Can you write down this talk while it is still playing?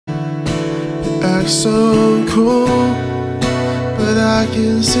act so cool, but I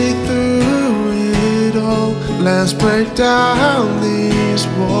can see through it all. Let's break down these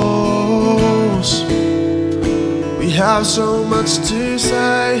walls. We have so much to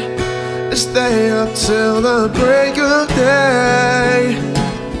say. Let's stay up till the break of day.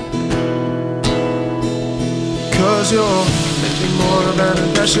 'Cause you're making more of an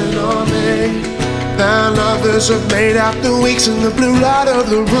impression on me than others have made after weeks. In the blue light of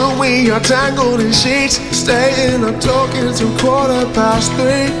the room, we are tangled in sheets, staying up talking till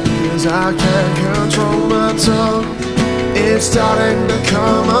 3:15. 'Cause I can't control my tongue, it's starting to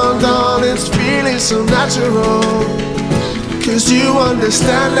come undone. It's feeling so natural, 'cause you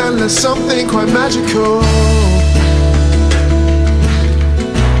understand and there's something quite magical.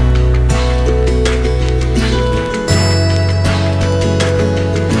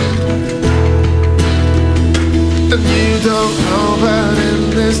 And you don't know, but in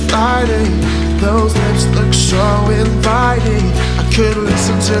this lighting, those lips look so inviting. I could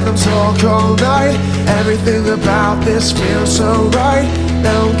listen to them talk all night. Everything about this feels so right.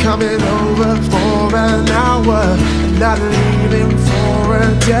 Now I'm coming over for an hour and not leaving for a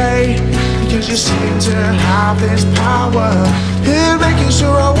day, because you seem to have this power in making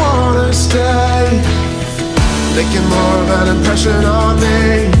sure I wanna stay. Making more of an impression on me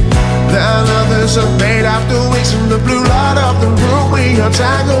than others have made after weeks. In the blue light of the room, we are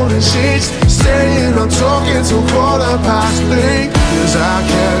tangled in sheets, staying on talking till 3:15. 'Cause I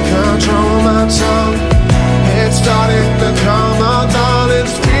can't control my tongue, it's starting to come undone.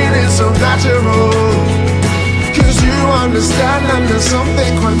 It's feeling so natural, 'cause you understand and there's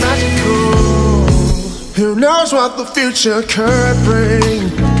something quite magical. Who knows what the future could bring?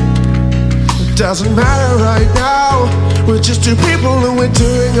 It doesn't matter right now. We're just two people and we're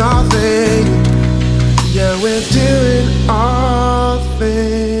doing our thing. Yeah, we're doing our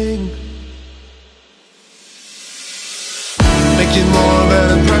thing. Making more of an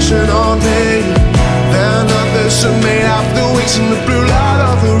impression on me than others have made after weeks. In the blue light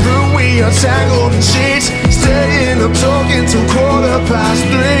of the room, we are tangled in sheets, staying up talking till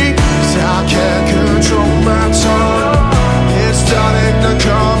 3:15. 'Cause I can't control my tongue, it's starting to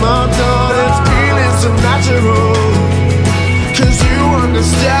come undone. It's feeling so natural, 'cause you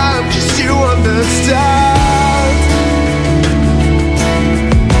understand,